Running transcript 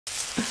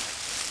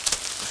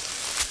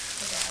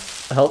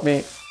Help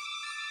me.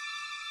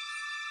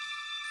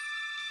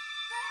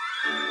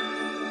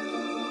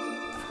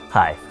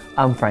 Hi,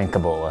 I'm Frank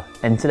Cabola,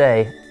 and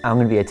today I'm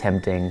going to be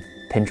attempting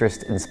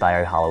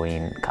Pinterest-inspired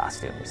Halloween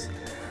costumes.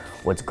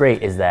 What's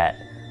great is that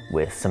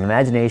with some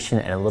imagination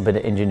and a little bit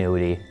of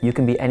ingenuity, you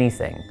can be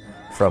anything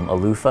from a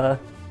loofah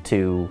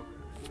to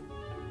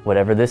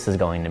whatever this is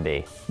going to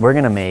be. We're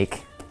going to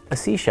make a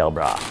seashell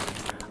bra.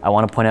 I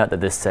want to point out that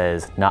this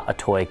says not a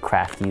toy,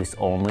 craft use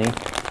only.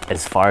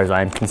 As far as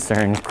I'm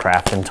concerned,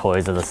 craft and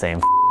toys are the same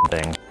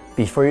thing.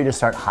 Before you just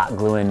start hot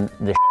gluing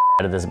the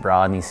out of this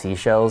bra and these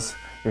seashells,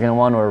 you're going to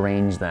want to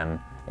arrange them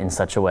in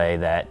such a way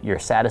that you're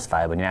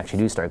satisfied when you actually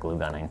do start glue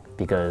gunning,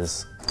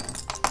 because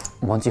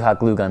once you hot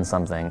glue gun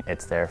something,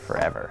 it's there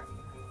forever.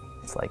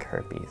 It's like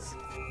herpes.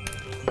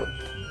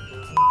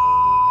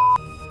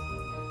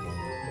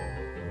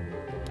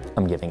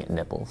 I'm giving it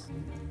nipples.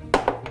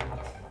 All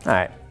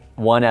right,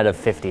 1 out of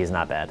 50 is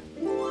not bad.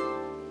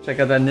 Check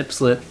out that nip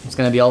slip. It's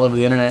gonna be all over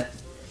the internet.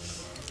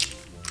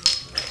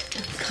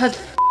 God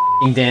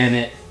damn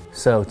it.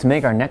 So to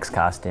make our next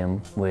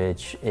costume,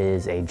 which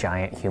is a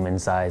giant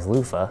human-sized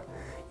loofah,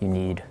 you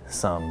need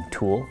some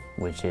tulle,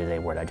 which is a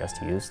word I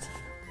just used.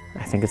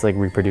 I think it's like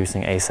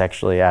reproducing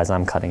asexually as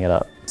I'm cutting it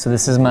up. So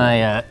this is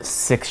my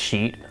 6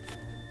 sheet,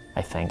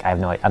 I think. I have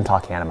no idea, I'm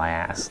talking out of my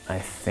ass. I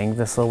think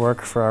this will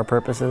work for our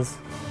purposes.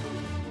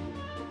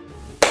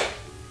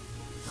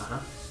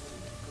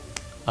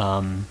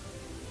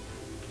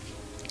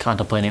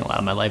 Contemplating a lot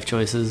of my life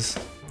choices.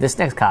 This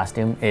next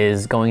costume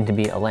is going to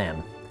be a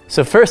lamb.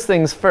 So first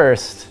things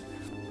first,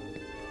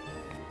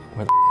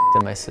 where the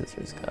did my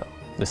scissors go?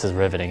 This is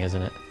riveting,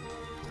 isn't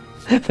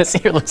it? This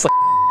ear looks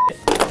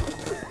like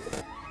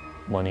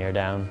 1 ear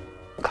down.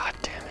 God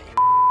damn it,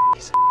 you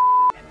piece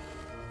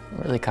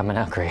of really coming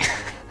out great.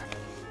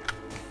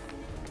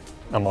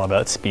 I'm all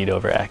about speed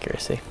over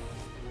accuracy.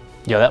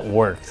 Yo, that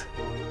worked.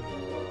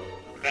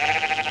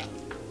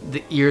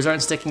 The ears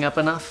aren't sticking up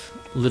enough.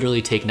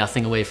 Literally take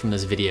nothing away from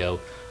this video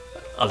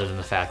other than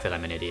the fact that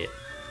I'm an idiot.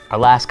 Our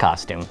last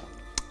costume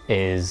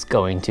is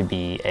going to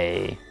be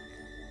a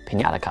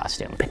piñata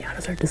costume.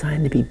 Piñatas are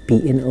designed to be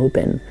beaten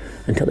open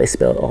until they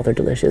spill all their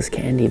delicious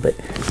candy, but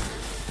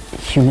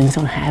humans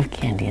don't have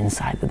candy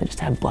inside, but they just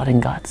have blood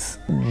and guts.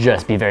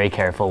 Just be very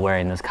careful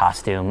wearing this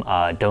costume.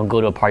 Don't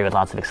go to a party with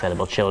lots of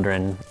excitable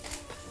children.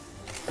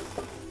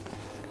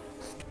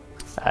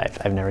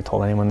 I've never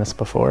told anyone this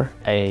before.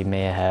 I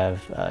may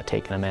have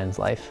taken a man's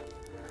life.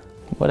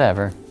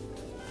 Whatever.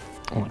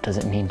 What does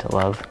it mean to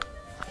love?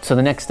 So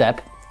the next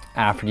step,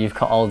 after you've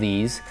cut all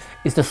these,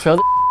 is to throw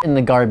the in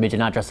the garbage and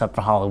not dress up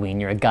for Halloween.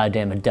 You're a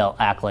goddamn adult,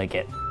 act like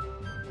it.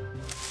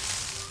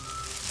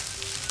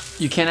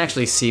 You can't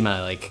actually see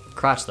my like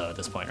crotch though at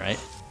this point, right?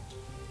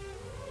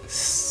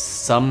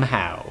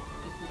 Somehow.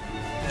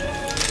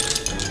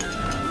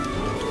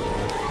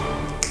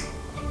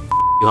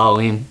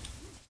 Halloween.